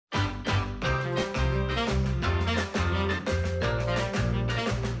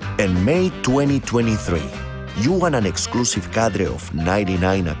In May 2023, you and an exclusive cadre of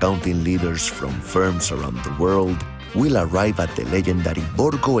 99 accounting leaders from firms around the world will arrive at the legendary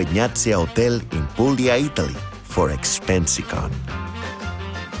Borgo Egnazia Hotel in Puglia, Italy for Expensicon.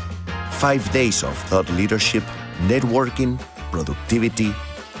 5 days of thought leadership, networking, productivity,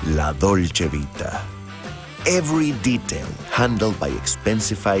 la dolce vita. Every detail handled by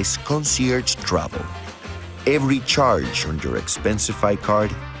Expensify's concierge travel. Every charge on your Expensify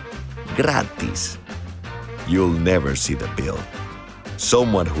card, gratis. You'll never see the bill.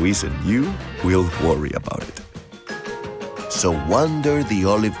 Someone who isn't you will worry about it. So wander the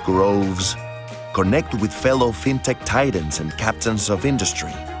olive groves, connect with fellow fintech titans and captains of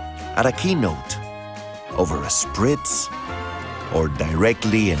industry at a keynote, over a spritz, or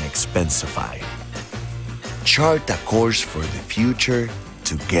directly in Expensify. Chart a course for the future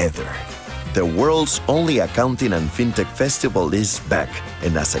together. The world's only accounting and fintech festival is back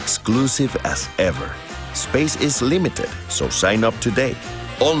and as exclusive as ever. Space is limited, so sign up today.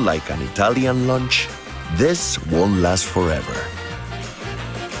 Unlike an Italian lunch, this won't last forever.